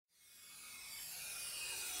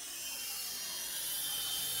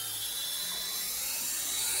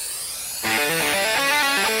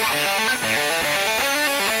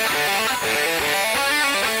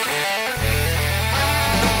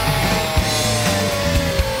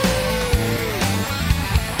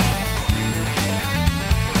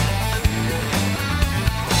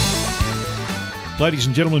Ladies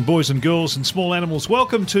and gentlemen, boys and girls and small animals,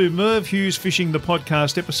 welcome to Merv Hughes Fishing the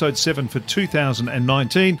Podcast, episode 7 for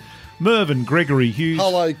 2019. Merv and Gregory Hughes.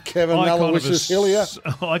 Hello, Kevin. Aloysius Hillier.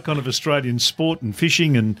 Icon of Australian sport and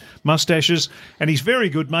fishing and mustaches. And he's very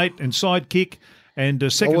good mate and sidekick.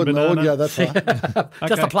 And second banana. I wouldn't go that far.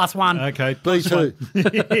 Just a plus one. Okay.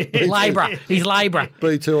 B2. Labourer. He's labourer.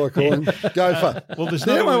 B2, I call him. Gopher. Well, there's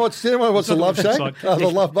Do you know what's the love shack? The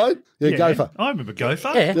love boat? Yeah, Gopher. I remember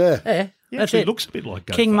Gopher. Yeah. He That's actually it. looks a bit like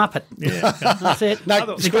Gopher. King Muppet. Yeah. That's it. No,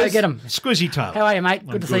 Let's go get him. Squizzy tail. How are you, mate?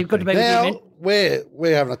 Good to see you. Good to be with you, Now, man.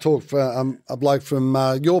 we're having a talk for a bloke from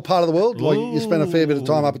your part of the world. Like you spent a fair bit of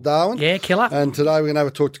time up at Darwin. Yeah, killer. And today we're going to have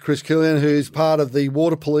a talk to Chris Killian, who's part of the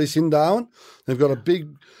Water Police in Darwin. They've got a big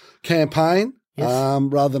campaign,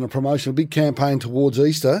 rather than a promotion, a big campaign towards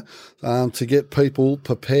Easter to get people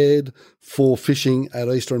prepared for fishing at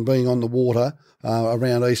Easter and being on the water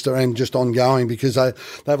around Easter and just ongoing, because they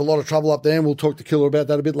have a lot of trouble up there, and we'll talk to Killer about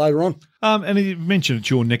that a bit later on. And you mentioned it's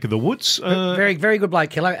your neck of the woods. Very, very good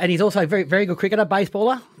bloke, Killer. And he's also a very, very good cricketer,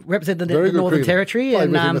 baseballer, represented the Very good Northern cricketer. Territory. Played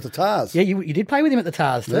and with him at the Tars. Yeah, you did play with him at the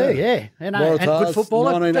Tars too, yeah. And Waratahs, good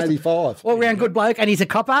footballer. 1985. All round good bloke, and he's a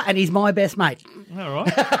copper, and he's my best mate. All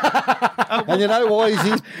right. And you know why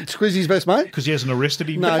he's Squizzy's best mate? Because he hasn't arrested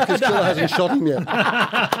him. No, because Killer hasn't shot him yet.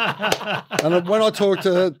 And when I talked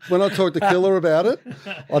to Killer about it,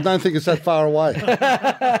 I don't think it's that far away.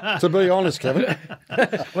 To be honest, Kevin.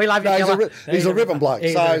 We love you, No, Killer. he's a ripping bloke.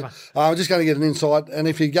 He's a So ripper. I'm just going to get an insight. And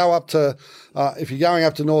if you go up to, if you're going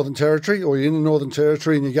up to Northern Territory or you're in the Northern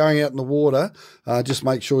Territory and you're going out in the water, just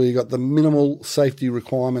make sure you got the minimal safety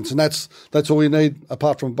requirements, and that's all you need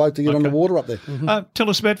apart from a boat to get on the water up there. Tell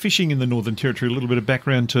us about fishing in the Northern Territory, a little bit of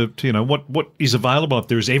background to what is available up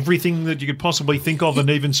there. Is everything that you could possibly think of, and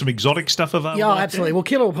even some exotic stuff available? Yeah, up there? absolutely. Well,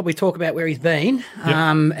 Killer will probably talk about where he's been,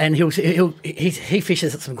 and he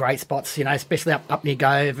fishes at some great spots, especially up near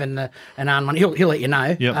Gove and Arnhem. He'll let you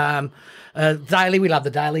know. Yep. Daily, we love the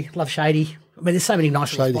Daily, love Shady. I mean, there's so many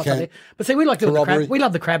nice little Shady spots out Camp. there. But see, we like doing the Corroboree. crab. We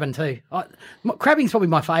love the crabbing too. Crabbing's probably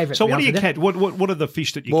my favourite. So to be what do you honest with catch? What are the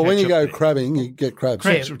fish that you Well, catch when you up go there? crabbing, you get crabs.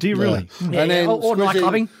 Crabs, do you really? Yeah, And then or night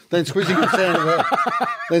clubbing. Then Squizzy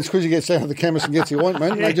gets down to the chemist and gets the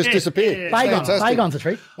ointment, and they just disappear. It's Bagon's fantastic. a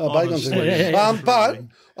treat. Oh, bagon's a Honestly. treat. But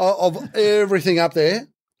of everything up there,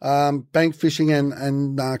 bank fishing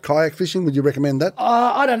and kayak fishing, would you recommend that?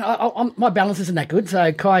 I don't know. My balance isn't that good,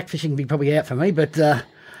 so kayak fishing would be probably out for me. But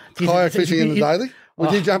Kayak fishing in the daily?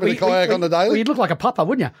 Would you jump in a kayak on the daily? Well, you'd look like a pupper,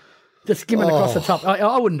 wouldn't you? Just skimming across the top.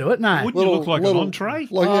 I wouldn't do it, no. Wouldn't you look like an entree?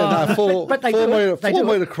 Like, yeah, no, four But they do it. They do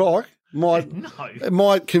metre croc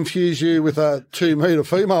might confuse you with a 2 metre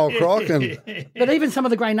female croc. And But even some of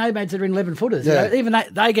the grey nomads that are in 11 footers, Yeah. even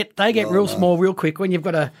they get real small real quick when you've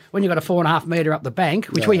got a 4.5 metre up the bank,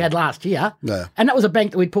 which we had last year. Yeah. And that was a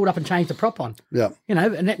bank that we'd pulled up and changed the prop on. Yeah.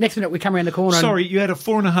 And next minute we come around the corner. Sorry, you had a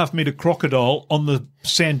 4.5 metre crocodile on the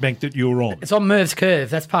sandbank that you were on. It's on Merv's Curve.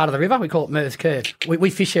 That's part of the river. We call it Merv's Curve. We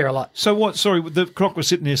fish there a lot. So what? Sorry, the croc was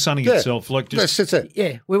sitting there sunning itself, like That just. sits there.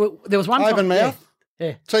 Yeah. There was one Open time. mouth,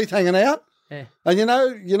 Yeah. teeth hanging out. Yeah. And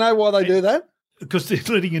you know why they do that? Because they're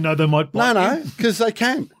letting you know they might bite No, you. because they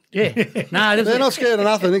can. Yeah. No, They're not scared of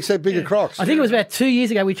nothing except bigger crocs. I think it was about 2 years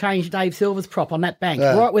ago we changed Dave Silver's prop on that bank.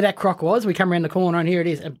 Yeah. Right where that croc was, we come around the corner and here it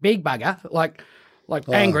is, a big bugger, like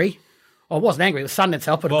angry. Well, it wasn't angry, it was sunning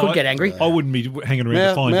itself, but it could get angry. I wouldn't be hanging around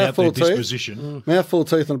to find out mouthful their of teeth. disposition. Mouthful of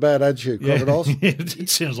teeth and a bad attitude, crocodiles. It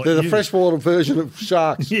sounds like They're the you. freshwater version of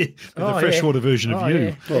sharks. Yeah, the freshwater version of you.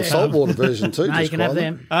 Yeah. Well, saltwater version too. No, you can have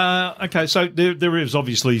them. Okay, so there is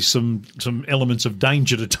obviously some elements of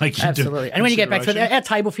danger to take into Absolutely. And when you get back to consideration. our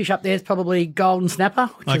table fish up there is probably golden snapper,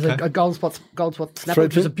 which is Okay. a gold spot snapper,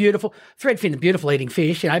 which is a Threadfin? beautiful threadfin, a beautiful eating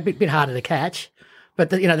fish. A bit harder to catch. But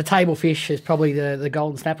the table fish is probably the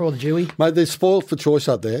golden snapper or the dewey. Mate, they're spoiled for choice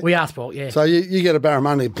up there. We are sport, yeah. So you get a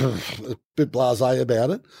barramundi, a bit blasé about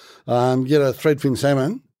it. Get a threadfin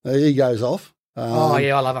salmon, he goes off. Oh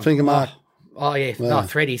yeah, I love them. Finger mark. Oh yeah, no,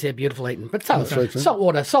 threadies, they're beautiful eating. But threadfin.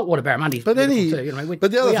 saltwater barramundis. But beautiful too,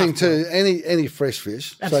 but the other we thing are too, any fresh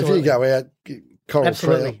fish. So if Absolutely. you go out, coral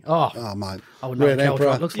Absolutely. trout. Oh, Mate. I wouldn't know Red what kelp emperor.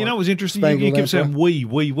 trout looks You like. know, it was interesting. Spangled You keep saying emperor.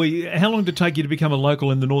 we. How long did it take you to become a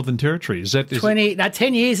local in the Northern Territory? Is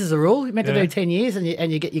 10 years is the rule. You're meant to Yeah. do 10 years and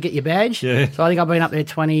you get your badge. Yeah. So I think I've been up there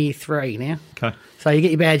 23 now. okay? So you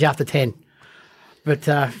get your badge after 10. But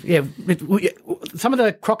some of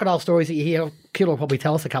the crocodile stories that you hear, Killer will probably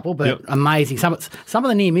tell us a couple, but Yep. amazing. Some of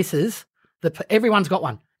the near misses, everyone's got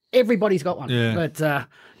one. Everybody's got one. Yeah. But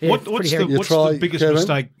What's pretty hairy. the biggest Kevin,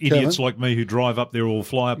 mistake idiots like me who drive up there or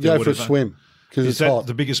fly up there? Go for a swim. because Is it's that hot.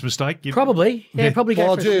 the biggest mistake? Probably. Yeah, probably go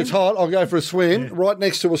Oh, for a gee, swim. it's hot. I'll go for a swim. Right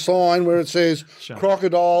next to a sign where it says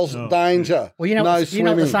crocodiles, danger. Well, you know no what the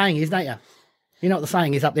swimming. saying is, don't you? You know what the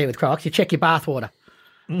saying is up there with crocs? You check your bath water.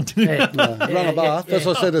 Yeah. Run a bath. That's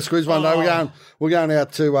what I said to Squiz one day. We're going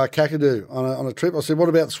out to Kakadu on a trip. I said, "What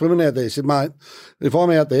about swimming out there?" He said, "Mate, if I'm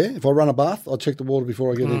out there, if I run a bath, I'll check the water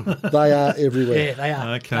before I get in. They are everywhere." Yeah, they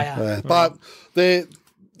are. Okay. They are. Yeah. But they're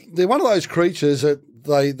one of those creatures that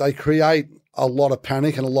they create a lot of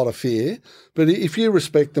panic and a lot of fear. But if you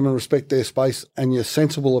respect them and respect their space and you're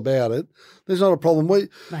sensible about it, there's not a problem. We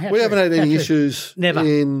haven't had any issues. Never,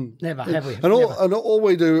 have we? And all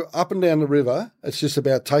we do up and down the river, it's just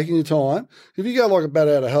about taking your time. If you go like a bat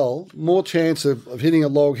out of hell, more chance of hitting a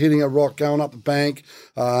log, hitting a rock, going up the bank,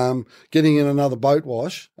 getting in another boat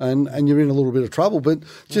wash, and you're in a little bit of trouble. But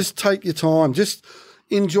just take your time. Just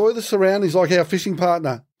enjoy the surroundings, like our fishing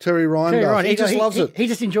partner, Terry Ryan does. He just loves it. He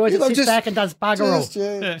just enjoys it, sits back and does bugger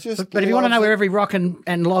all. But if you want to know where every rock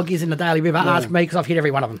and log is in the Daly River, ask me because I've hit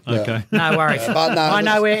every one of them. Okay. No worries. But no, I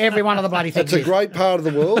know where every one of the bloody things It's is. a great part of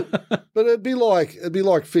the world, but it'd be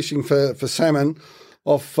like fishing for salmon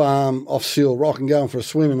off Seal Rock and going for a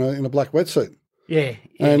swim in a black wetsuit. Yeah.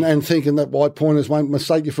 And thinking that white pointers won't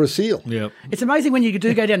mistake you for a seal. Yeah. It's amazing when you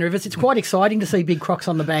do go down the rivers. It's quite exciting to see big crocs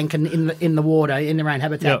on the bank and in the water, in their own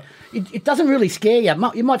habitat. It doesn't really scare you.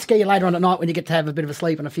 It might scare you later on at night when you get to have a bit of a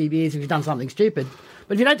sleep and a few beers if you've done something stupid.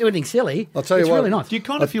 But if you don't do anything silly, I'll tell you it's what, really nice. Do you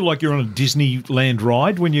kind of feel like you're on a Disneyland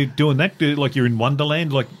ride when you're doing that? Like you're in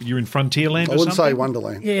Wonderland, like you're in Frontierland or I wouldn't say something?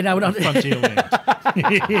 Wonderland. Yeah, no, we're not. Frontierland.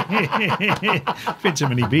 Depends how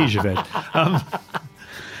many beers you've had.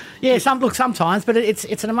 Yeah, sometimes, but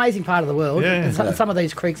it's an amazing part of the world. Yeah. And some of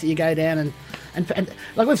these creeks that you go down and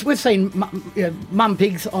like we've seen mum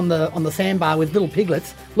pigs on the sandbar with little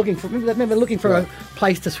piglets looking for a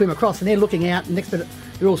place to swim across, and they're looking out, and next minute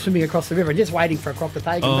they're all swimming across the river and just waiting for a croc to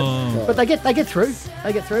take them. But they get through.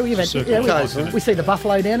 They get through. We see the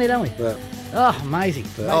buffalo down there, don't we? Yeah. Oh, amazing.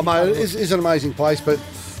 Oh, mate, it's an amazing place, but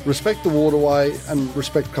respect the waterway and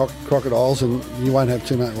respect crocodiles, and you won't have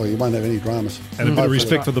you won't have any dramas. And a bit of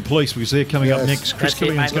respect for the police, because they're coming up next. Chris That's it,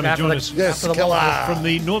 Killian's mate. going to Look join after us. Yes, after the killer. From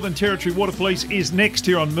the Northern Territory Water Police is next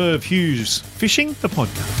here on Merv Hughes Fishing, the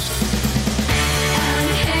podcast.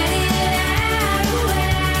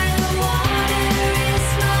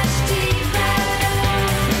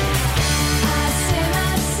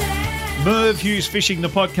 Merv Hughes Fishing, the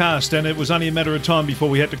podcast, and it was only a matter of time before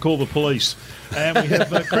we had to call the police. And we have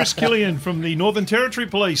Chris Killian from the Northern Territory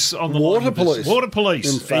Police on the Water line with us. Police. Water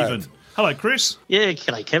Police, In fact. even. Hello, Chris. Yeah,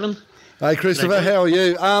 g'day, Kevin. Hey, Christopher, how are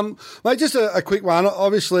you? Mate, just a quick one.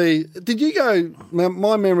 Obviously, did you go,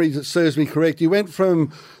 my memory serves me correct, you went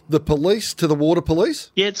from the police to the Water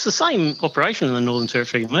Police? Yeah, it's the same operation in the Northern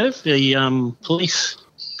Territory, Merv. The police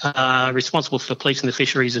are responsible for policing the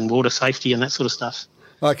fisheries and water safety and that sort of stuff.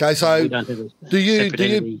 Okay, so We don't have a do separate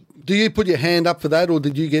entity. you put your hand up for that, or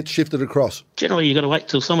did you get shifted across? Generally, you've got to wait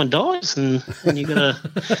till someone dies and you've got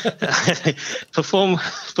to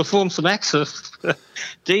perform some acts of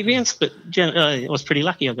deviance, but I was pretty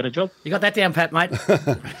lucky I got a job. You got that down, Pat, mate.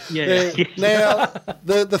 Yeah. Now,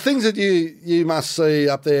 the things that you must see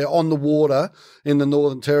up there on the water in the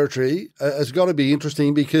Northern Territory has got to be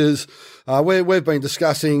interesting, because we've been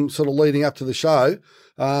discussing, sort of leading up to the show,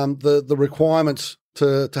 the requirements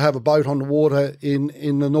to have a boat on the water in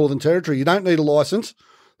the Northern Territory. You don't need a licence.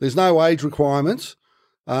 There's no age requirements.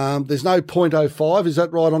 There's no .05. Is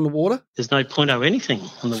that right on the water? There's no point of anything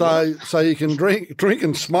on the water. So you can drink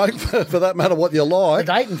and smoke for that matter what you like.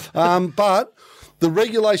 The Dayton's. But the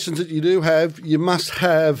regulations that you do have, you must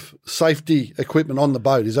have safety equipment on the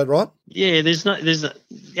boat. Is that right? Yeah,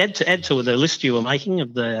 add to the list you were making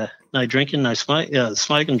of the no drinking, no smoke,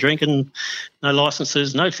 smoking, drinking, no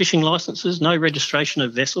licences, no fishing licences, no registration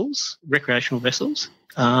of vessels, recreational vessels.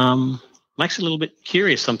 Makes it a little bit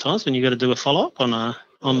curious sometimes when you've got to do a follow up on the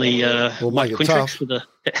make it Quintrix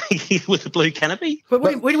with the blue canopy. But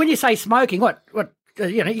when you say smoking, what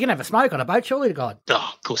you can have a smoke on a boat, surely, God.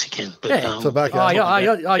 Oh, of course you can. But, Yeah. Tobacco.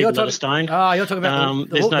 You're people that talking are stoned. you're talking about the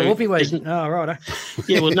there's no- whoopee there's weed. Oh, right.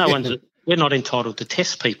 Yeah, well, we're not entitled to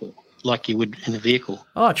test people like you would in a vehicle.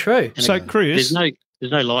 Oh, true. So, Chris,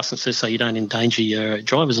 There's no licences, so you don't endanger your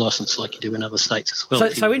driver's license like you do in other states as well.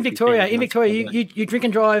 So in Victoria, you drink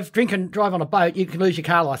and drive on a boat, you can lose your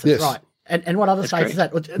car license, Yes. right? And what other states is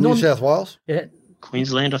that? New South Wales. Yeah.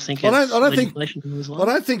 Queensland, I think. I don't think. legislation as well. I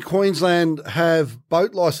don't think Queensland have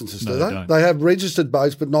boat licences, do No, they? they don't. They have registered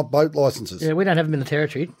boats, but not boat licences. Yeah, we don't have them in the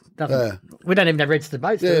territory. Nothing. Yeah. We don't even have registered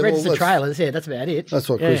boats. Yeah, well, Registered that's- trailers. Yeah, that's about it. That's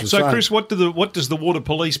what Yeah. Chris was So saying. Chris, what does the Water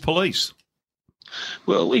Police police?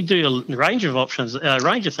 Well, we do a range of options, a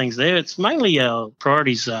range of things there. It's mainly our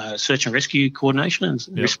priorities: search and rescue coordination and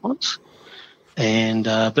response. And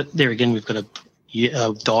but there again, we've got a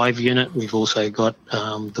dive unit. We've also got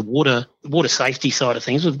the water safety side of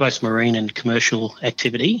things with both marine and commercial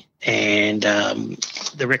activity, and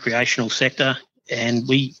the recreational sector. And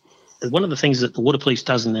one of the things that the Water Police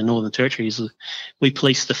does in the Northern Territory is we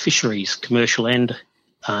police the fisheries, commercial and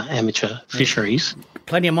amateur fisheries.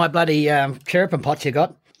 Plenty of my bloody cherubim pots you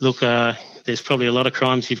got. Look, there's probably a lot of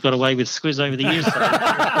crimes you've got away with squiz over the years.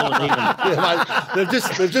 They've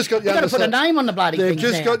just got you You've got to put a name on the bloody thing. They've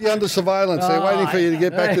just got you under surveillance. They're waiting for you to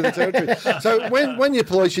get back to the territory. So when you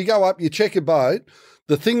police, you go up, you check your boat.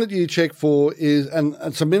 The thing that you check for is, and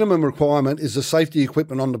it's a minimum requirement, is the safety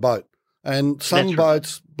equipment on the boat. And some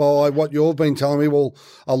boats, by what you've been telling me, well,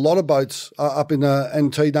 a lot of boats up in the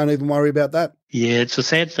NT don't even worry about that. Yeah, it's a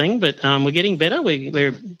sad thing, but we're getting better.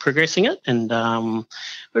 We're progressing it, and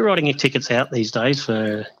we're writing tickets out these days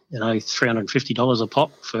for $350 a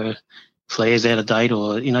pop for flares out of date,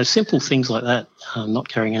 or simple things like that. Not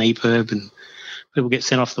carrying an EPIRB, and people get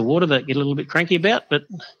sent off the water that get a little bit cranky about, but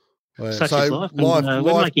such is life. And,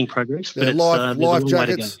 we're making progress, but life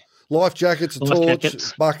jackets. Life jackets, a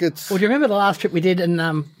torch, buckets. Well, do you remember the last trip we did,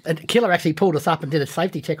 and Killer actually pulled us up and did a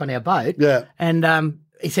safety check on our boat? Yeah. And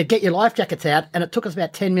he said, get your life jackets out, and it took us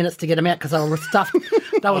about 10 minutes to get them out because they were stuffed.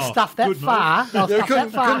 They were stuffed that far.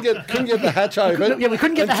 Couldn't get the hatch open. We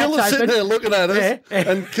couldn't get the hatch open. Killer's sitting there looking at us,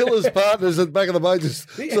 and Killer's partners at the back of the boat just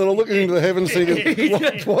sort of looking into the heavens,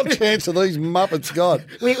 thinking, what chance are these muppets got?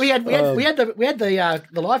 We had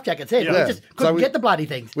the life jackets in. Yeah. We just couldn't get the bloody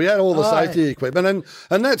things. We had all the safety equipment,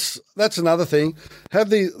 and that's another thing.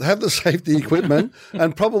 Have the safety equipment,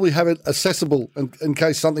 and probably have it accessible in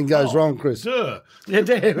case something goes wrong, Chris. Yeah.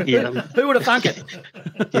 Who would have thunk it?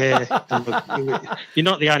 Yeah, you're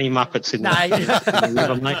not the only muppets in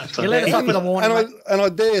the mate. So. You let us up with a warning. And I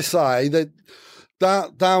dare say that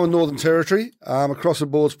Darwin Northern Territory, across the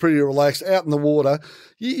board, is pretty relaxed, out in the water.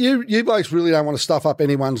 You blokes really don't want to stuff up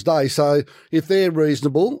anyone's day. So if they're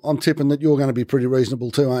reasonable, I'm tipping that you're going to be pretty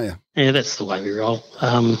reasonable too, aren't you? Yeah, that's the way we roll.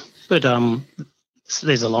 But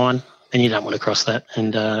there's a line, and you don't want to cross that.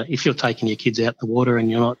 And if you're taking your kids out in the water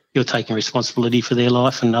and you're taking responsibility for their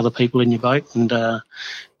life and other people in your boat, and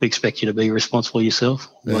we expect you to be responsible yourself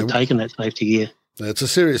by taking that safety gear. It's a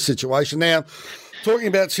serious situation. Now, talking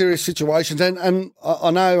about serious situations, and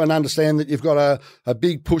I know and understand that you've got a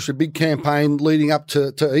big push, a big campaign leading up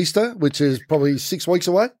to Easter, which is probably 6 weeks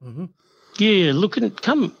away. Mm-hmm. Yeah, look,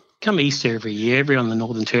 come Easter every year, everyone in the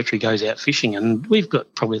Northern Territory goes out fishing, and we've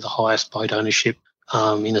got probably the highest boat ownership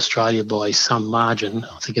in Australia by some margin.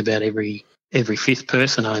 I think about every fifth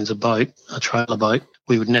person owns a boat, a trailer boat.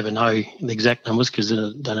 We would never know the exact numbers because they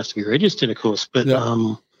don't have to be registered, of course. But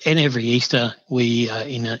and every Easter we are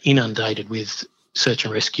inundated with search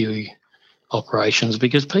and rescue operations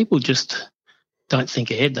because people just don't think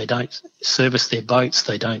ahead. They don't service their boats.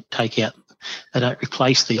 They don't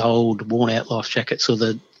replace the old worn-out life jackets or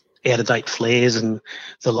the out-of-date flares and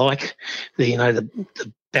the like.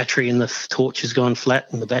 The battery in the torch has gone flat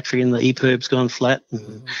and the battery in the EPIRB's gone flat.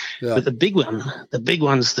 But the big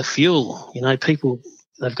one's the fuel. People,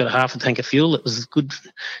 they've got a half a tank of fuel. It was good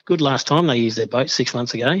last time they used their boat 6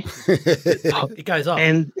 months ago. It goes off.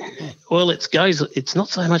 And, it's not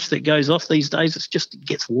so much that it goes off these days, it's just it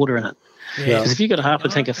gets water in it. Because if you've got a half a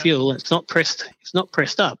tank of fuel, it's not pressed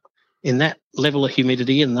up in that level of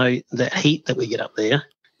humidity and that heat that we get up there.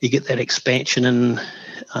 You get that expansion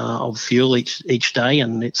of fuel each day,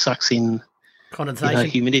 and it sucks in condensation,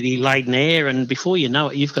 humidity-laden air, and before you know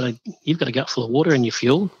it, you've got a gut full of water in your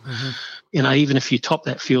fuel. Mm-hmm. Even if you top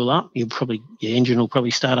that fuel up, your engine will probably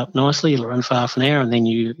start up nicely. It'll run for half an hour, and then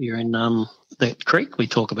you're in the creek we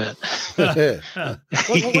talk about.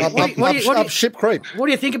 Up Ship Creek. What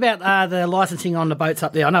do you think about the licensing on the boats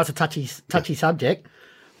up there? I know it's a touchy subject.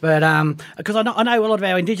 But because I know a lot of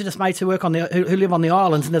our Indigenous mates who work who live on the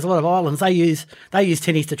islands, and there's a lot of islands, they use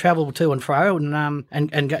tinnies to travel to and fro and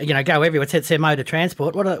go everywhere. It's their mode of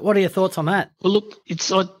transport. What are your thoughts on that? Well, look,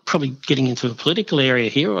 I'm probably getting into a political area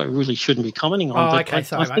here. I really shouldn't be commenting on. Okay,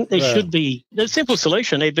 I think there should be the simple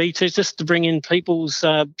solution. It'd be to bring in people's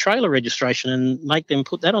trailer registration and make them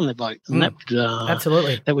put that on their boat, and that would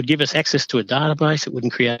absolutely that would give us access to a database. It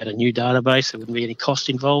wouldn't create a new database. There wouldn't be any cost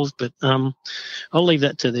involved. But I'll leave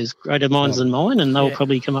that to there's greater minds than mine, and they'll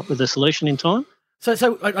probably come up with a solution in time. So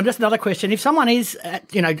just another question: if someone is,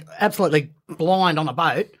 absolutely blind on a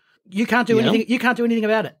boat, you can't do anything. You can't do anything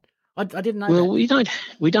about it. I didn't know. Well, we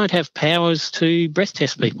don't have powers to breath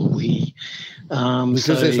test people. Because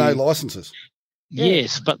there's no licenses.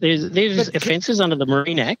 Yes, but there's offences under the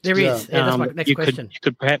Marine Act. There is. Yeah, that's my next question. You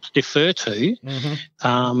could perhaps defer to,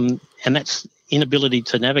 and that's inability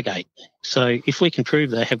to navigate. So if we can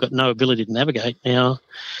prove they have got no ability to navigate, now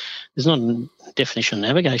there's not a definition of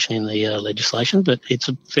navigation in the legislation, but it's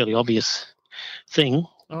a fairly obvious thing.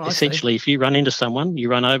 Essentially, if you run into someone, you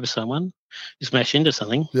run over someone, you smash into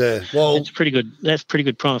something. Yeah, well, it's pretty good. That's pretty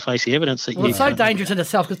good prima facie evidence that it's so dangerous in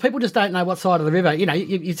itself because people just don't know what side of the river. You know,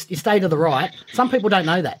 you stay to the right. Some people don't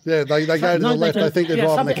know that. Yeah, they go to the left. They think they're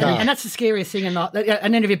driving the car, and that's the scariest thing.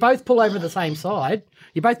 And then if you both pull over the same side,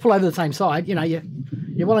 you know,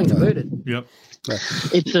 you're willing to boot it. Yep.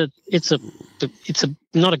 It's a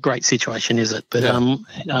not a great situation, is it?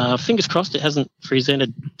 But fingers crossed it hasn't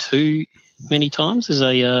presented too many times as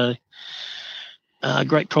a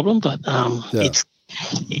great problem, but it's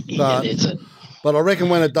But I reckon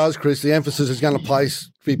when it does, Chris, the emphasis is going to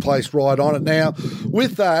be placed right on it. Now,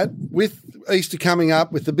 with Easter coming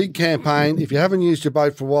up, with the big campaign, if you haven't used your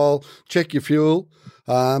boat for a while, check your fuel,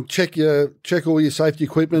 check all your safety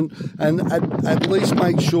equipment, and at least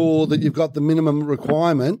make sure that you've got the minimum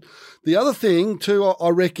requirement. The other thing too, I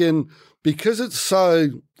reckon, because it's so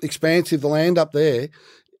expansive, the land up there,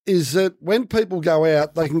 is that when people go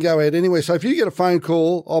out, they can go out anywhere. So if you get a phone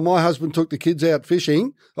call, my husband took the kids out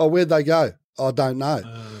fishing, where'd they go? I don't know.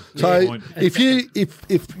 So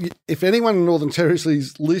if anyone in Northern Territory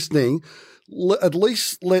is listening, at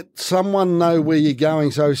least let someone know where you're going.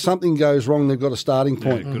 So if something goes wrong, they've got a starting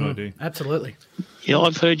point. Yeah, good idea. Absolutely. Yeah,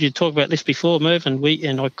 I've heard you talk about this before, Merv,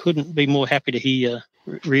 and I couldn't be more happy to hear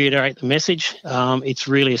reiterate the message. It's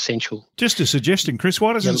really essential. Just a suggestion, Chris,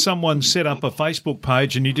 why doesn't someone set up a Facebook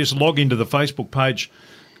page and you just log into the Facebook page,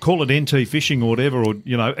 call it NT Fishing or whatever, or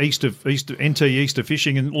NT Easter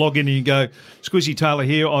Fishing, and log in and you go, Squizzy Taylor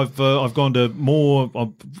here. I've gone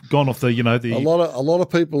off the A lot of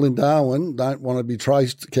people in Darwin don't want to be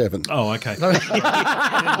traced, Kevin. Oh, okay.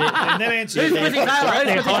 And that answers. They're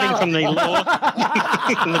hiding from the law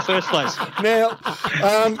in the first place. Now,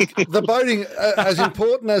 the boating, as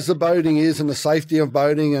important as the boating is, and the safety of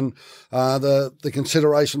boating, and the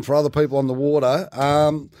consideration for other people on the water.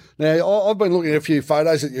 Now, I've been looking at a few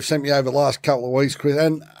photos that you've sent me over the last couple of weeks, Chris,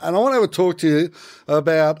 and I want to have a talk to you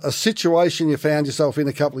about a situation you found yourself in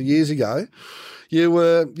a couple of years ago.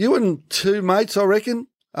 You and two mates, I reckon,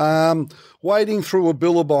 wading through a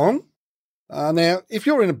billabong. Now, if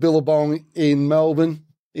you're in a billabong in Melbourne,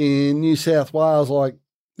 in New South Wales,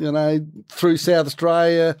 through South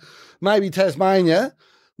Australia, maybe Tasmania,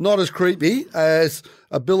 not as creepy as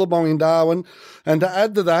a billabong in Darwin. And to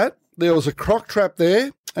add to that, there was a croc trap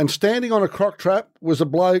there, and standing on a croc trap was a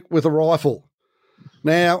bloke with a rifle.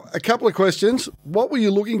 Now, a couple of questions. What were you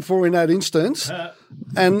looking for in that instance?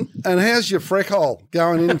 And how's your freck hole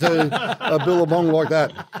going into a billabong like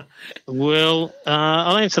that? Well,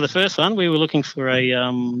 I'll answer the first one. We were looking for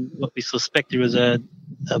what we suspected was a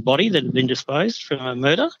body that had been disposed from a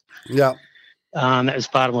murder. Yeah. That was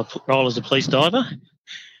part of my role as a police diver.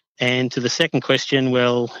 And to the second question, it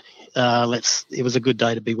was a good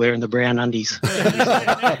day to be wearing the brown undies.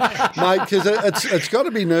 Mate, because it's got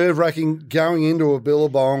to be nerve-wracking going into a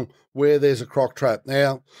billabong where there's a croc trap.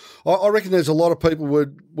 Now, I reckon there's a lot of people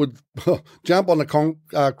would jump on the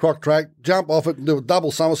croc trap, jump off it and do a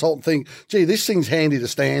double somersault and think, gee, this thing's handy to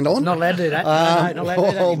stand on. Not allowed to do that. Not allowed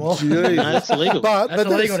to do that anymore. Geez. No, that's illegal. That's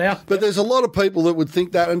illegal now. But there's a lot of people that would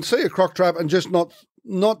think that and see a croc trap and just not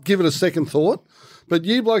give it a second thought. But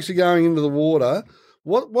you blokes are going into the water.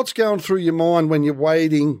 What's going through your mind when you're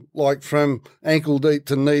wading, like from ankle deep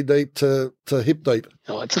to knee deep to hip deep?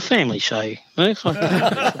 Oh, it's a family show.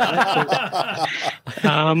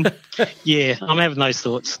 Yeah, I'm having those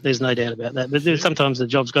thoughts. There's no doubt about that. But sometimes the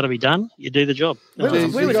job's got to be done. You do the job. Where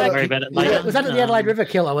was that? Worry about it later. Was that at the Adelaide River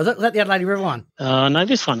Killer? Was that the Adelaide River one? No,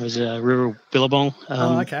 this one was a rural billabong.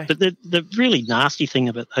 Okay. But the really nasty thing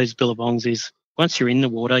about those billabongs is once you're in the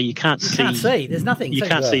water, you can't see. There's nothing. You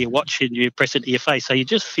can't see your watch and you press it to your face. So you're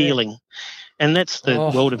just feeling. And that's the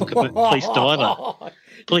world of a police diver.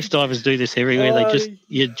 Police divers do this everywhere.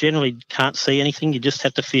 You generally can't see anything. You just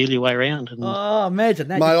have to feel your way around. And imagine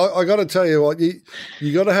that. Mate, I got to tell you what, you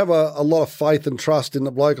got to have a lot of faith and trust in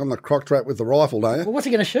the bloke on the croc trap with the rifle, don't you? Well, what's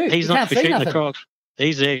he going to shoot? He's not for shooting the crocs.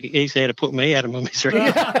 He's there to put me out of my misery.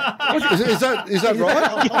 Is that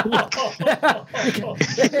right?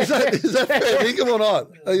 is that fair income or not?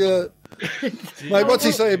 Mate, once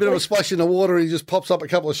he see a bit of a splash in the water, he just pops up a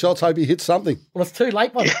couple of shots, hope he hits something. Well, it's too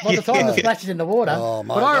late by the time the splash is in the water. Oh,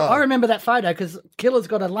 my but God. I remember that photo because Killer's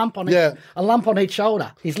got a lump on each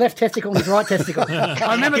shoulder. His left testicle and his right testicle.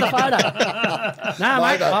 I remember the photo. No,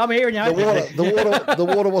 mate, I'm hearing you. The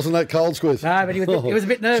water wasn't that cold, Squiz. No, but he was a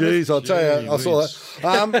bit nervous. Jeez, I'll tell you, I saw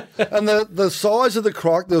that. And the size of the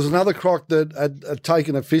croc, there was another croc that had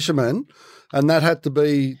taken a fisherman, and that had to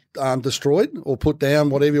be destroyed or put down,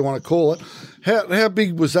 whatever you want to call it. How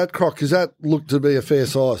big was that croc? Because that looked to be a fair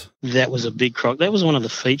size. That was a big croc. That was one of the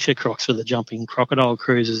feature crocs for the Jumping Crocodile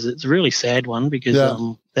cruises. It's a really sad one because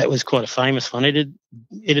that was quite a famous one. It had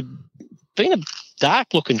been a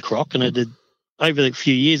dark-looking croc, and over the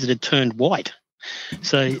few years it had turned white.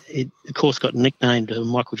 So it, of course, got nicknamed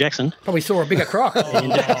Michael Jackson. Probably saw a bigger croc. It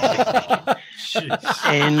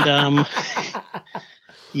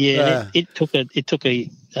took a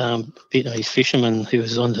Vietnamese fisherman who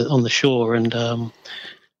was on the shore, and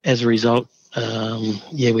as a result,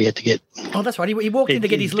 we had to get. Oh, that's right. He walked in to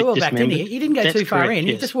get his lure back, didn't he? He didn't go too far in.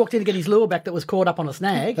 Yes. He just walked in to get his lure back that was caught up on a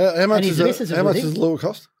snag. How much does the lure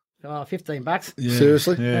cost? Oh, $15. Yeah.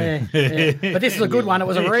 Seriously? Yeah. But this is a good one. It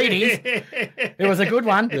was a Reedy's. It was a good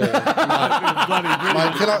one. Yeah.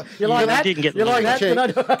 Mate, you like that? You like that?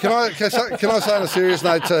 Can I say on a serious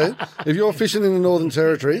note too? If you're fishing in the Northern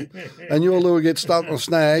Territory and your lure gets stuck on a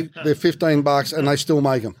snag, they're $15 and they still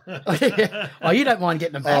make them. Oh, you don't mind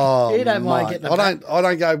getting them back. Oh, you don't mind getting them back. I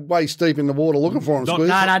don't go waist deep in the water looking for them. No,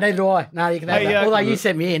 neither do I. No, you can have that. Although you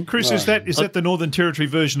sent me in. Chris, is that the Northern Territory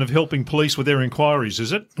version of helping police with their inquiries,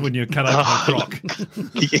 is it? When you cut open a croc.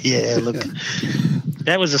 Yeah, look.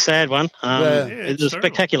 That was a sad one. It was a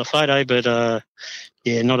spectacular photo, but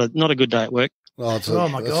not a good day at work. Oh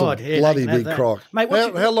my God! A bloody big croc. Mate,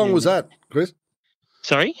 how long was that, Chris?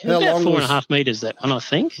 Sorry, about 4.5 metres. That one, I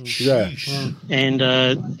think. Yeah. And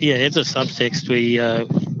as a subtext, we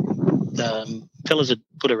fellas had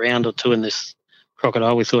put a round or two in this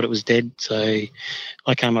crocodile. We thought it was dead, so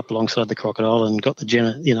I came up alongside the crocodile and got the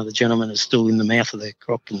gentleman is still in the mouth of the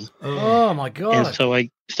croc. Oh my God! And so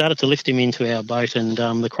I started to lift him into our boat, and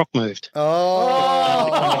the croc moved. Oh,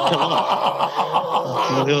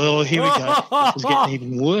 here we go. This is getting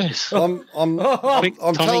even worse. Quick,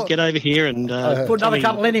 Tommy, get over here and put another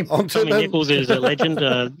couple in him. Tommy Nichols is a legend.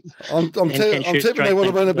 I'm tipping there would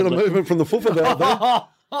have been a bit of movement from the foofer down there.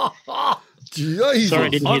 Jesus. Sorry, I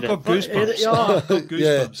didn't hear I've got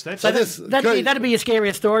goosebumps. So that'd be your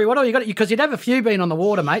scariest story. What have you got? Because you'd have a few been on the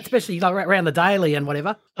water, mate, especially like around the daily and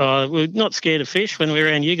whatever. We're not scared of fish when we're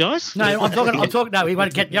around you guys. No, I'm talking. No, we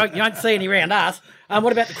won't get. You won't see any around us.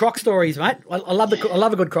 What about the croc stories, mate? I love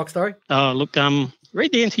a good croc story. Oh, look,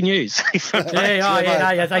 read the NT News. They celebrate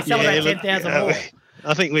 10,000 more.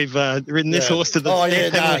 I think we've ridden this horse to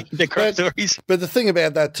the the croc stories. But the thing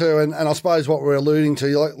about that too, and I suppose what we're alluding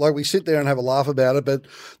to, like we sit there and have a laugh about it, but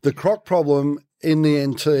the croc problem in the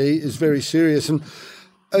NT is very serious. And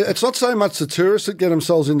it's not so much the tourists that get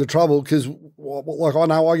themselves into trouble because, like I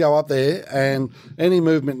know I go up there and any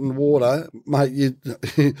movement in water, mate,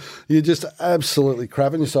 you're just absolutely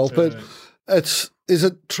crapping yourself. But is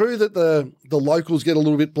it true that the locals get a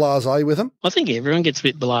little bit blasé with them? I think everyone gets a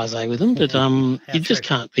bit blasé with them, but you just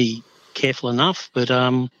can't be careful enough. But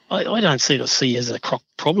I don't see it as a croc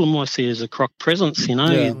problem. I see it as a croc presence.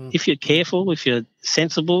 If you're careful, if you're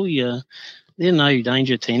sensible, they're no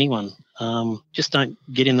danger to anyone. Just don't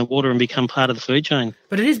get in the water and become part of the food chain.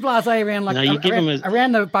 But it is blasé around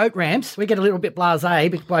around the boat ramps. We get a little bit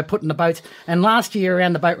blasé by putting the boats. And last year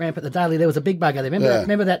around the boat ramp at the Daily, there was a big bugger there.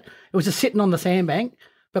 Remember that? It was just sitting on the sandbank.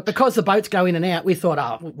 But because the boats go in and out, we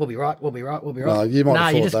thought, we'll be right. No, you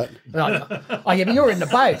might have thought that. Oh, yeah, but you're in the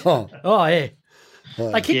boat. Oh yeah.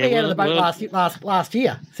 They kicked me out of the boat last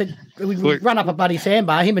year. Said we run up a bloody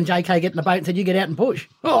sandbar. Him and JK get in the boat and said, "You get out and push."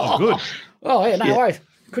 Oh, good. Oh yeah, no worries.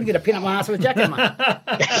 Couldn't get a pin up my ass with a jacket, mate.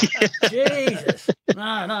 Jesus.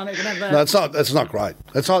 No, you can have that. No, it's not great.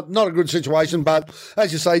 It's not a good situation, but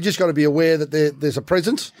as you say, you just got to be aware that there's a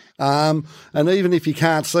presence. And even if you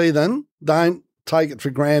can't see them, don't take it for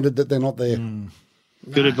granted that they're not there.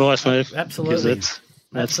 Good advice, mate. Absolutely.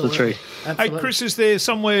 That's the truth. Absolutely. Hey, Chris, is there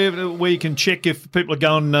somewhere where you can check if people are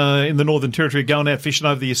going in the Northern Territory, going out fishing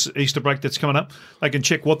over the Easter break that's coming up? They can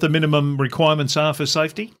check what the minimum requirements are for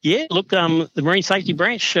safety? Yeah, look, the Marine Safety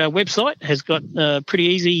Branch website has got a pretty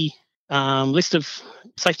easy list of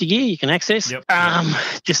safety gear you can access. Yep.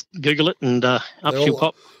 Just Google it and up she'll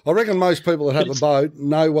pop. I reckon most people that have a boat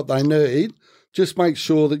know what they need. just make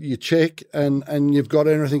sure that you check and you've got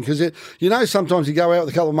everything. Because, sometimes you go out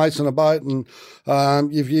with a couple of mates on a boat and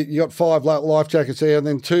you got 5 life jackets there, and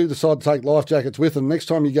then 2 decide to take life jackets with them. Next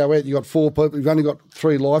time you go out, you got 4 people. You've only got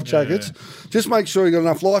 3 life jackets. Just make sure you've got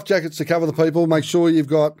enough life jackets to cover the people. Make sure you've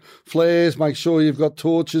got flares. Make sure you've got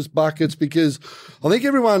torches, buckets, because I think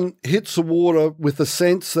everyone hits the water with the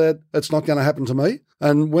sense that it's not going to happen to me.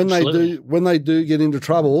 And when they do get into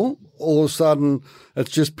trouble, all of a sudden it's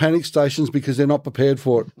just panic stations because they're not prepared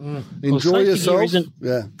for it. Enjoy yourself.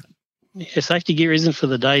 Safety gear isn't for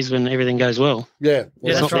the days when everything goes well.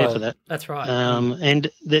 It's not there for that. That's right. And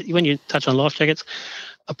when you touch on life jackets,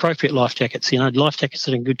 appropriate life jackets. Life jackets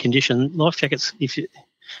that are in good condition. Life jackets,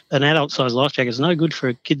 an adult-sized life jacket is no good for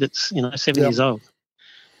a kid that's 7 years old.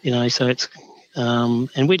 So it's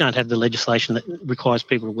and we don't have the legislation that requires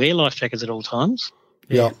people to wear life jackets at all times.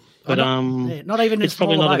 Yeah. But not even it's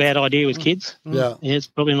probably not a bad idea with kids. Yeah. It's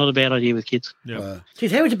probably not a bad idea with kids. Yeah.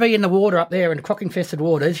 Geez, how would you be in the water up there in croc-infested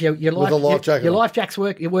waters? Your life jacket's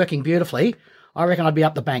you're working beautifully. I reckon I'd be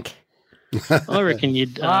up the bank. I reckon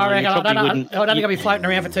you'd. I don't think I'd be floating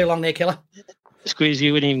around for too long there, Killer. Squeeze,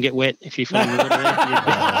 you wouldn't even get wet if you fell in the water.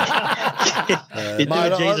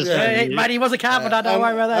 Mate, he was a carpenter, don't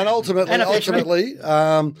worry about that. And ultimately,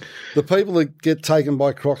 the people that get taken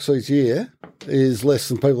by crocs each year is less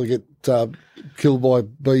than people that get killed by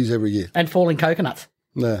bees every year. And falling coconuts.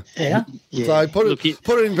 Yeah. Yeah. So put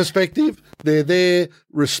it in perspective. They're there.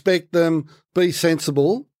 Respect them. Be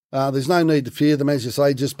sensible. There's no need to fear them, as you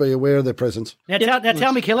say. Just be aware of their presence. Now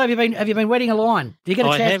tell me, Killer, have you been wetting a line? Do you get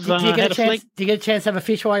a chance? Do you get a chance to have a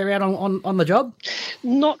fish while you're out on the job?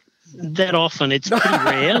 Not that often. It's pretty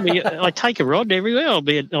rare. I take a rod everywhere.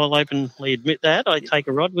 I'll openly admit that. I take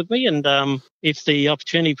a rod with me, and if the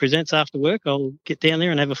opportunity presents after work, I'll get down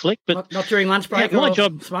there and have a flick. But not during lunch break. My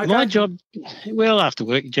job. Well, after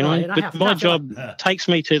work generally. My job takes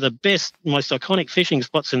me to the best, most iconic fishing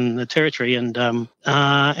spots in the territory, and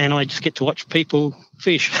I just get to watch people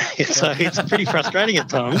fish. So it's pretty frustrating at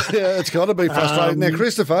times. Yeah, it's got to be frustrating. Now,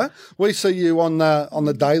 Christopher, we see you on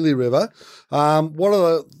the Daly River. What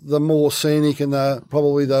are the more scenic and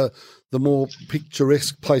probably the more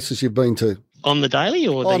picturesque places you've been to? On the Daly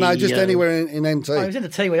or just anywhere in NT. I was in the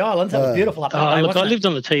Tiwi Islands. That was beautiful up there. I lived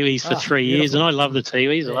on the Tiwis for 3 years, and I love the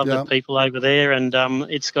Tiwis. I love the people over there, and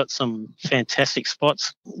it's got some fantastic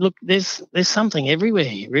spots. Look, there's something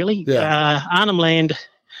everywhere, really. Arnhem Land,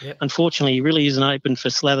 unfortunately, really isn't open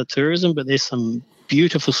for slather tourism, but there's some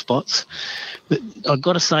beautiful spots. But I've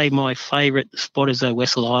got to say my favourite spot is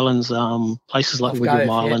Wessel Islands, places like Wigram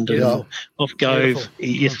Island and Off Gove.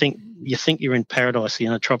 You think you're in paradise,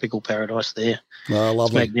 tropical paradise there. Oh, lovely.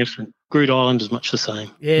 It's magnificent. Groot Island is much the same.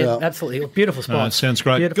 Yeah, absolutely. Beautiful spot. Sounds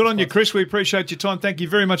great. Beautiful Good on you, Chris. We appreciate your time. Thank you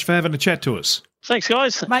very much for having a chat to us. Thanks,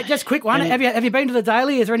 guys. Mate, just a quick one. Have you been to the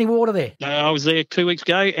Daly? Is there any water there? I was there 2 weeks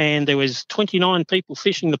ago, and there was 29 people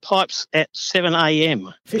fishing the pipes at 7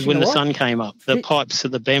 a.m. when the sun came up. The pipes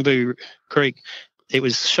at the Bamboo Creek. It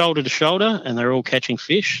was shoulder to shoulder, and they're all catching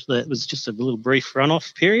fish. That was just a little brief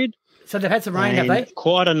runoff period. So they've had some rain, have they?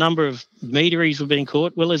 Quite a number of meteries were being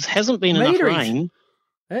caught. Well, there hasn't been enough rain.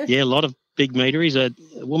 Yeah, a lot of big meteries. A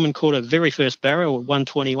woman caught her very first barrow at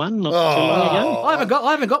 121 not too long ago. I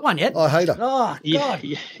haven't got one yet. I hate her. Oh, God.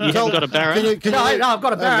 You haven't got a barrow? No, I've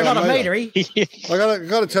got a barrow, not a metery. I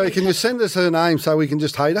got to tell you, can you send us her name so we can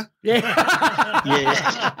just hate her? Yeah.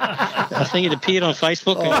 I think it appeared on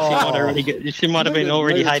Facebook. And she might have been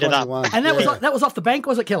already hated up. And that was off the bank,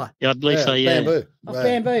 was it, Killer? Yeah, I believe so. Yeah, Bamboo. Off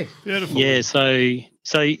Bamboo. Beautiful. Yeah,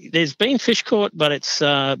 so there's been fish caught, but it's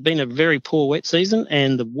been a very poor wet season,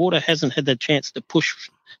 and the water hasn't had the chance to push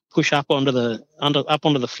up onto the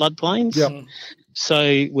floodplains. Yep.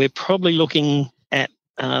 So we're probably looking at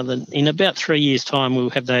in about 3 years' time we'll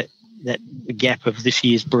have that gap of this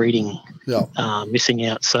year's breeding missing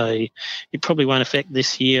out. So it probably won't affect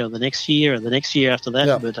this year or the next year or the next year after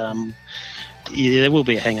that. But there will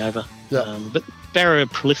be a hangover. But barrow are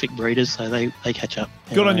prolific breeders, so they catch up.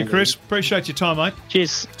 Good on you, Chris. Appreciate your time, mate.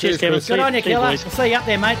 Cheers, Kevin. Good on you, Killer. We'll see you up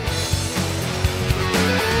there, mate.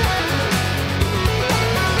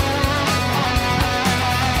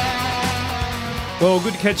 Well,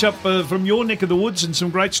 good to catch up from your neck of the woods and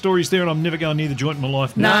some great stories there, and I'm never going near the joint in my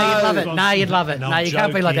life. No, you'd love it. No, you'd love it. No, you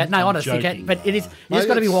can't be like that. No, honestly, you can't. But it is. You've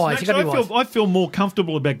got to be wise. You've got to be wise. I feel more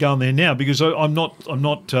comfortable about going there now because I'm not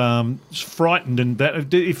frightened. And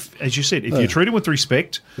that, if, as you said, if you're treated with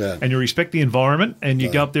respect and you respect the environment and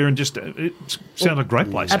you go up there and just, it sounds like a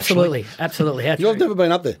great place. Absolutely, absolutely. You've never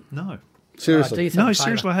been up there? No. Seriously? No,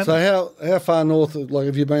 seriously, I haven't. So how far north, like,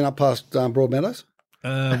 have you been up past Broadmeadows?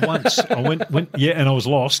 Once I went, and I was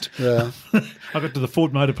lost. Yeah. I got to the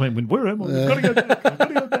Ford Motor Plant. Went, where am I? I've got to go back. I've got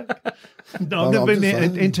to go back. No, I've never been there.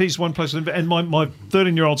 NT's one place, and my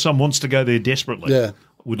 13-year-old son wants to go there desperately. Yeah.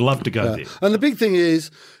 Would love to go there. And the big thing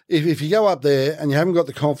is, if you go up there and you haven't got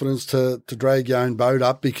the confidence to drag your own boat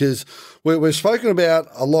up, because we've spoken about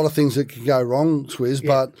a lot of things that can go wrong, Squiz,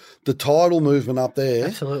 but the tidal movement up there,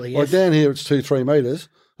 Absolutely, like yes. down here it's 2-3 metres,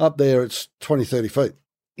 up there it's 20, 30 feet.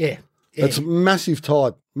 Yeah. Yeah. It's massive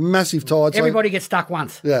tide. So- Everybody gets stuck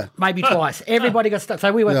once. Yeah. Maybe twice. Everybody got stuck.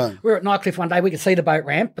 So we were Yeah. at Nightcliff one day. We could see the boat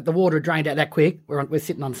ramp, but the water had drained out that quick. We're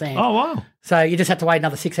sitting on sand. Oh, wow. So you just had to wait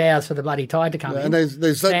another 6 hours for the bloody tide to come in. And there's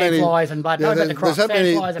that many Sandflies and blood. yeah, No, but the crocs, there's that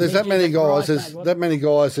many sandflies and there's that many midges and guys crocs, there's mate, that many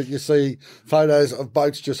guys that you see photos of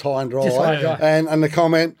boats just high and dry, Just high and dry. and the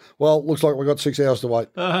comment, well, looks like we've got 6 hours to wait.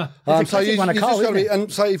 It's a classic one of just coal, gotta be, isn't it?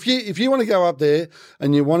 and so if you want to go up there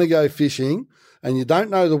and you want to go fishing and you don't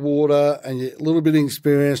know the water and you're a little bit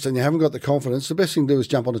inexperienced and you haven't got the confidence, the best thing to do is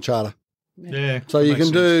jump on a charter. Yeah. So you can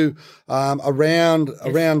do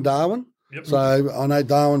around Darwin. Yep. So I know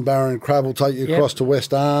Darwin, Barra and Crab will take you across to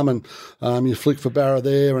West Arm and you flick for Barra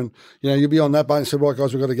there and, you'll be on that boat and say, right,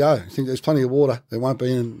 guys, we've got to go. I think there's plenty of water. There won't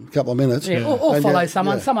be in a couple of minutes. Yeah, or And follow you-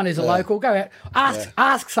 someone. yeah, Someone who's a yeah. local. Go out.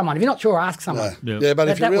 Ask someone. If you're not sure, ask someone. Yeah, Yeah. but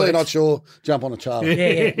if That you're really works. not sure, jump on a charter.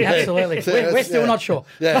 Yeah, absolutely. We're still not sure.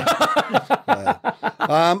 Yeah.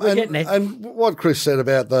 We're getting there. And what Chris said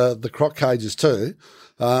about the croc cages too,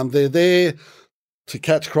 they're there to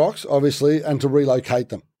catch crocs, obviously, and to relocate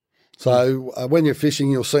them. So when you're fishing,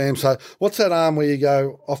 you'll see them. So what's that arm where you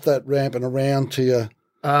go off that ramp and around to your...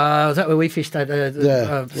 Is that where we fished at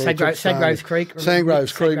Sandgroves Creek?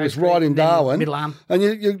 Sandgroves Creek was right in then Darwin. Middle Arm. And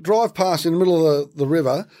you drive past in the middle of the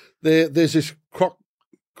river, there's this croc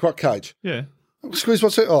cage. Yeah. Squeeze,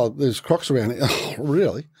 what's that? Oh, there's crocs around here. Oh,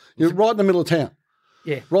 really? You're right in the middle of town.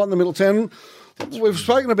 Yeah. Right in the middle of town. We've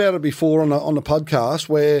spoken about it before on the podcast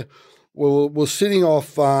where we're sitting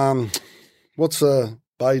off, what's the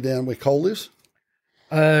bay down where Cole lives?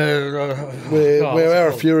 Where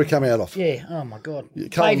Arafura come out of. Yeah. Oh my God.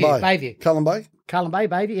 Cullen Bayview. Cullen Bay? Cullen Bay,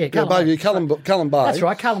 baby. Yeah. Yeah, Bayview, Cullen Bay. That's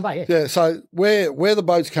right. Cullen Bay. Yeah. Yeah, so where the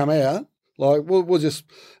boats come out, like we'll just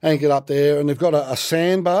anchor up there and they've got a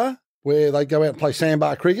sandbar where they go out and play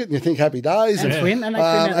sandbar cricket and you think happy days. And swim. And they swim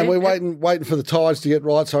out and there. we're waiting for the tides to get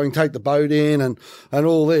right so we can take the boat in and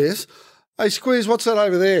all this. Hey, Squeeze, what's that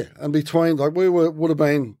over there? And between, like would have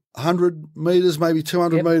been 100 metres, maybe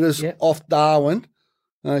 200 metres off Darwin,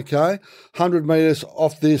 okay, 100 metres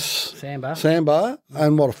off this sandbar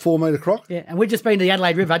and what, a 4 metre croc? Yeah, and we've just been to the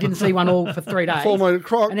Adelaide River. I didn't see one all for 3 days. 4 metre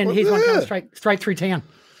croc. And then here's one coming straight through town.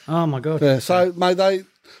 Oh my God. Yeah, so, mate,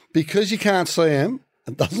 because you can't see them,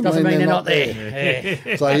 it doesn't mean they're not there.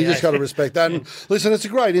 Yeah. So you just got to respect that. And listen, it's a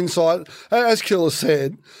great insight. As Killer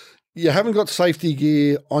said, you haven't got safety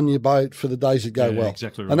gear on your boat for the days that go well.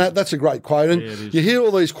 Exactly right. And that's a great quote. And it is. you hear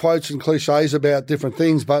all these quotes and cliches about different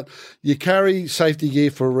things, but you carry safety gear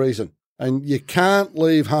for a reason. And you can't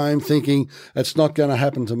leave home thinking it's not going to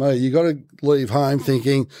happen to me. You got to leave home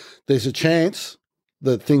thinking there's a chance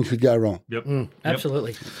that things could go wrong. Yep.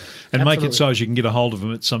 Absolutely. And make it so as you can get a hold of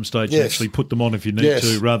them at some stage and Yes. actually put them on if you need Yes.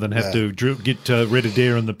 to, rather than have to get Red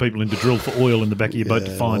Adair and the people in to drill for oil in the back of your boat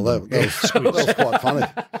to find Well, them. that was quite funny.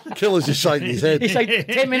 Killer's just shaking his head. You say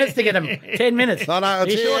 10 minutes to get them. 10 minutes. No,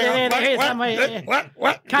 it's You sure here. they're here somewhere? Yeah.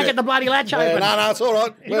 Can't get the bloody latch Yeah, open. no, it's all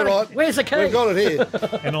right. We're right. Where's the key? We've got it here.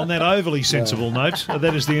 And on that overly sensible note,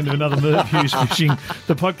 that is the end of another Merv Hughes Fishing,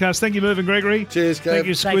 the podcast. Thank you, Merv and Gregory. Cheers, Kev. Thank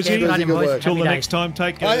you, Take care. Squizzy. Good on you, Good boys. work. Till the Happy next time,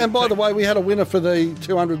 take care. Hey, and by the way, we had a winner for the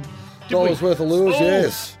 $200 worth of lures,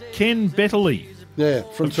 yes. Ken Betterley. Yeah,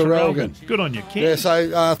 from Traralgon. Good on you, Ken. Yeah,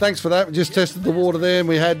 so thanks for that. We just tested the water there and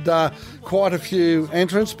we had quite a few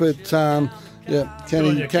entrants, but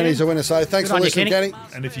Kenny's a winner. So thanks Good for on you, listening, Kenny.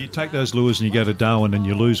 And if you take those lures and you go to Darwin and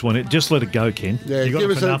you lose one, just let it go, Ken. Yeah, You got give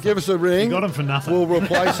them for nothing. us a ring. You got them for nothing. We'll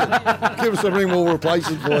replace it. Give us a ring, we'll replace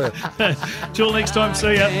it for you. Till next time,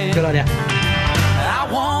 see ya. Good on you. I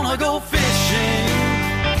wanna go fishing,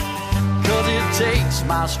 'cause it takes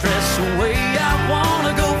my stress away. I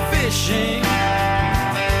wanna go fishing,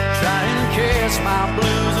 try and cast my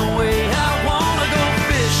blues away. I